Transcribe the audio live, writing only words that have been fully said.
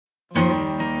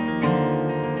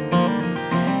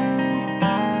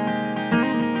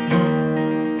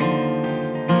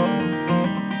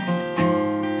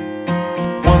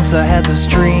Once I had this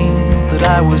dream that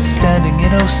I was standing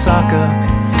in Osaka.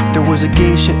 There was a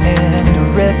geisha and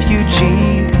a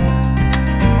refugee.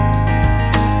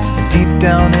 Deep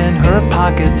down in her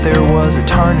pocket there was a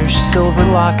tarnished silver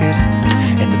locket,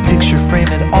 and the picture frame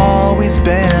had always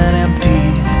been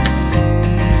empty.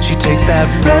 She takes that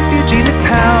refugee to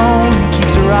town and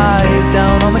keeps her eyes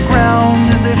down on the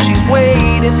ground, as if she's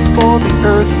waiting for the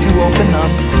earth to open up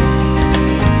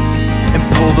and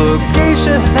pull the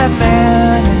geisha and that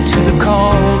man into the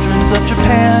cauldrons of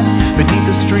Japan, beneath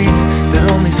the streets that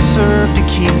only serve to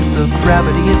keep the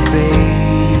gravity at bay.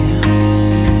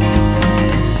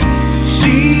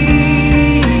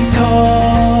 She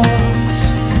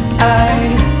talks,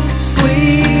 I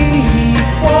sleep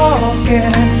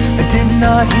walking. I did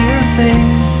not hear a thing.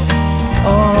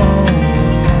 Oh,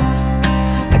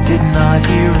 I did not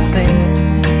hear a thing.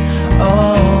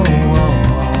 Oh,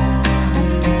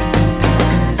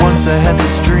 once I had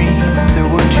this dream. There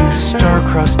were two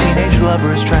star-crossed teenage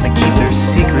lovers trying to keep their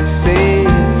secrets safe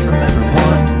from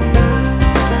everyone.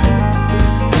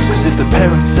 'Cause if the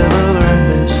parents ever learned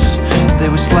this, they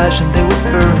would slash and they would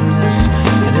burn this,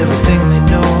 and everything they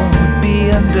know would be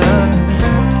undone.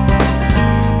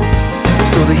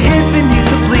 So they hid beneath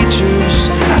the bleachers,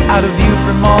 out of view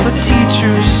from all the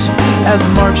teachers, as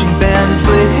the marching band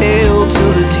played Hail to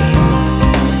the Team.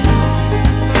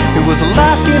 It was the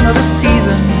last game of the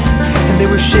season, and they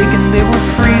were shaking, they were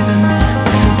freezing.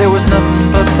 There was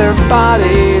nothing but their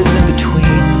bodies in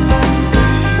between.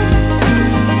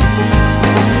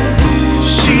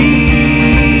 She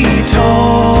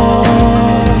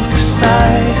talks, I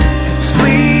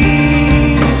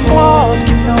sleep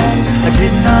walking on. I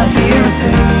did not hear a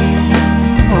thing.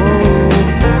 Oh,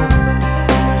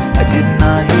 I did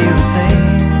not hear a thing.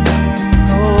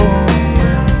 Oh,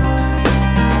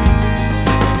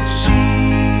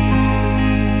 she's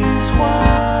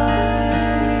wide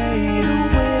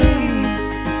awake.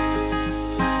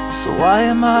 So why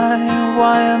am I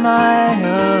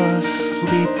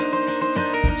asleep?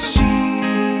 She's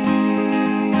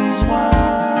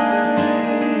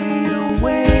wide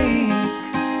awake.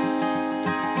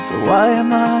 So why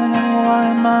am I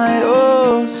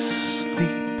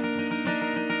asleep?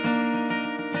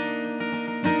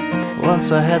 Once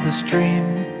I had this dream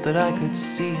that I could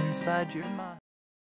see inside your mind.